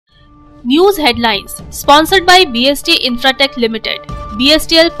News headlines sponsored by BST Infratech Limited.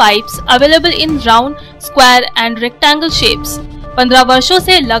 BSTL pipes available in round, square and rectangle shapes. 15 वर्षों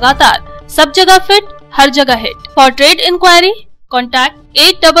से लगातार सब जगह fit, हर जगह hit. For trade inquiry, contact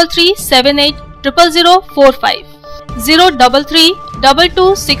 8337800045,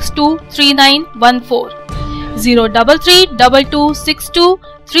 03322623914,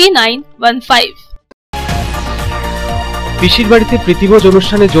 03322623915. পিসির বাড়িতে প্রীতিভোজ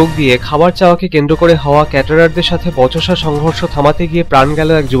অনুষ্ঠানে যোগ দিয়ে খাবার চাওয়াকে কেন্দ্র করে হওয়া ক্যাটারারদের সাথে বচসা সংঘর্ষ থামাতে গিয়ে প্রাণ গেল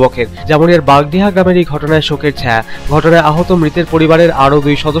এক যুবকের। যেমনের বাগডিহা গ্রামের এই ঘটনায় শোকের ছায়া। ঘটনায় আহত মৃতের পরিবারের আরও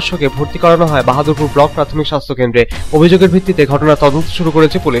 2 সদস্যকে ভর্তি করানো হয় বাহাদুরপুর ব্লক প্রাথমিক স্বাস্থ্য কেন্দ্রে। অভিযোগের ভিত্তিতে ঘটনা তদন্ত শুরু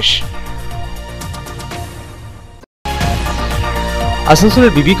করেছে পুলিশ।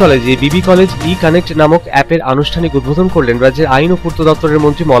 আসানসোলের বিবি কলেজ ই-কানেক্ট নামক অ্যাপের আনুষ্ঠানিক উদ্বোধন করলেন রাজ্যের আইন ও পূর্ত দপ্তরের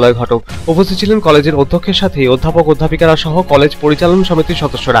মন্ত্রী মলয় ঘটক। উপস্থিত ছিলেন কলেজের অধ্যক্ষের সাথে অধ্যাপক অধ্যাপিকারা সহ কলেজ পরিচালন সমিতির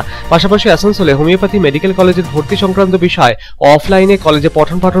সদস্যরা। পাশাপাশি আসানসোলে হোমিওপ্যাথি মেডিকেল কলেজের ভর্তি সংক্রান্ত বিষয় ও অফলাইনে কলেজে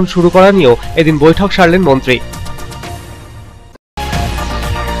পঠন পাঠন শুরু করা নিয়েও এদিন বৈঠক সারলেন মন্ত্রী।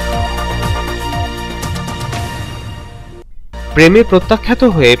 প্রেমে প্রত্যাখ্যাত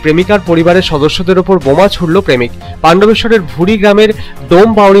হয়ে প্রেমিকার পরিবারের সদস্যদের উপর বোমা ছুড়ল প্রেমিক। পাণ্ডবেশ্বরের ভুরি গ্রামের ডোম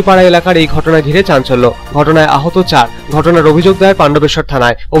বাউড়িপাড়া এলাকার এই ঘটনায় ঘিরে চাঞ্চল্য। ঘটনায় আহত 4। ঘটনার অভিযোগ দায়ের পাণ্ডবেশ্বর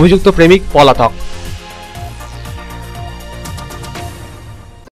থানায়। অভিযুক্ত প্রেমিক পলাতক।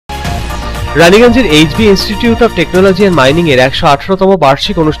 রানীগঞ্জের HB institute of technology and mining এর 118তম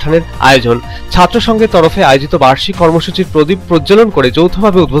বার্ষিক অনুষ্ঠানের আয়োজন। ছাত্র সংঘের তরফে আয়োজিত বার্ষিক কর্মসূচির প্রদীপ প্রজ্বলন করে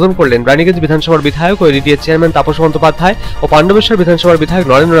যৌথভাবে উদ্বোধন করলেন রানীগঞ্জ বিধানসভার বিধায়ক ও এডিডিএর চেয়ারম্যান তাপস বন্দ্যোপাধ্যায় ও পাণ্ডবেশ্বর বিধানসভার বিধায়ক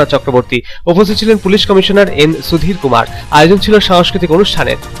নরেন্দ্রনাথ চক্রবর্তী। উপস্থিত ছিলেন police commissioner N Sudhir Kumar. আয়োজন ছিল সাংস্কৃতিক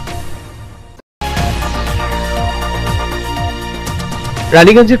অনুষ্ঠানের।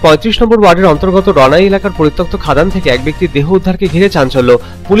 রানীগঞ্জের 35 নম্বর ওয়ার্ডের অন্তর্গত রনাই এলাকার পরিত্যক্ত খাদান থেকে এক ব্যক্তির দেহ উদ্ধারকে ঘিরে চাঞ্চল্য।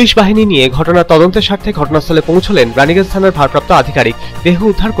 পুলিশ বাহিনী নিয়ে ঘটনার তদন্তের স্বার্থে ঘটনাস্থলে পৌঁছলেন রানীগঞ্জ থানার ভারপ্রাপ্ত আধিকারিক। দেহ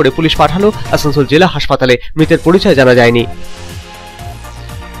উদ্ধার করে পুলিশ পাঠালো আসানসোল জেলা হাসপাতালে। মৃতের পরিচয় জানা যায়নি।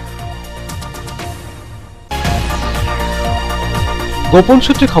 গোপন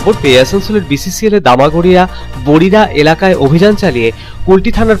সূত্রে খবর পেয়ে আসানসোলের বিসিসিএল এর দামাগড়িয়া বড়িরা এলাকায় অভিযান চালিয়ে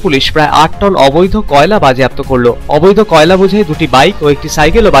কুলটি থানার পুলিশ প্রায় 8 টন অবৈধ কয়লা বাজেয়াপ্ত করল। অবৈধ কয়লা বোঝাই 2টি বাইক ও একটি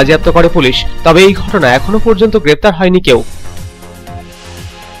সাইকেলও বাজেয়াপ্ত করে পুলিশ। তবে এই ঘটনায় এখনো পর্যন্ত গ্রেপ্তার হয়নি কেউ।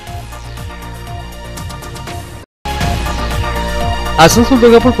 আসানসোল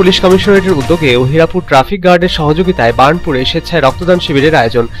দুর্গাপুর পুলিশ কমিশনারেটের উদ্যোগে ও হীরাপুর ট্রাফিক গার্ডের সহযোগিতায় বার্নপুরে স্বেচ্ছায় রক্তদান শিবিরের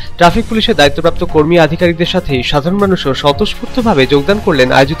আয়োজন। ট্রাফিক পুলিশের দায়িত্বপ্রাপ্ত কর্মী আধিকারিকদের সাথে সাধারণ মানুষও স্বতঃস্ফূর্তভাবে যোগদান করলেন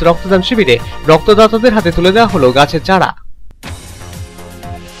আয়োজিত রক্তদান শিবিরে। রক্তদাতাদের হাতে তুলে দেওয়া হলো গাছের চারা।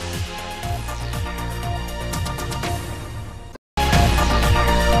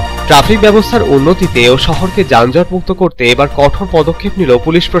 ট্রাফিক ব্যবস্থার উন্নতিতে ও শহরকে যানজট মুক্ত করতে এবার কঠোর পদক্ষেপ নিল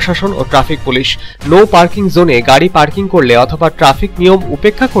পুলিশ প্রশাসন ও ট্রাফিক পুলিশ। নো পার্কিং জোনে গাড়ি পার্কিং করলে অথবা ট্রাফিক নিয়ম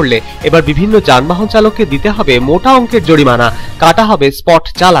উপেক্ষা করলে এবার বিভিন্ন যানবাহন চালককে দিতে হবে মোটা অঙ্কের জরিমানা। কাটা হবে স্পট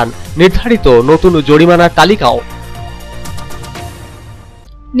চালান। নির্ধারিত নতুন জরিমানার তালিকাও।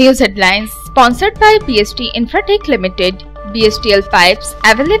 News headlines sponsored by BST Infratech Limited. BSTL pipes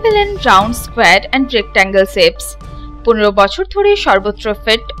available in round, square and rectangle shapes. 15 বছর ধরে সর্বত্র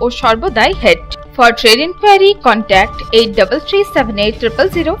ফিট ও সর্বদাই hit. For trade inquiry contact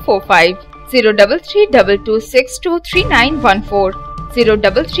 8337800045, 03322623914,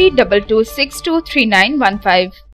 03322623915.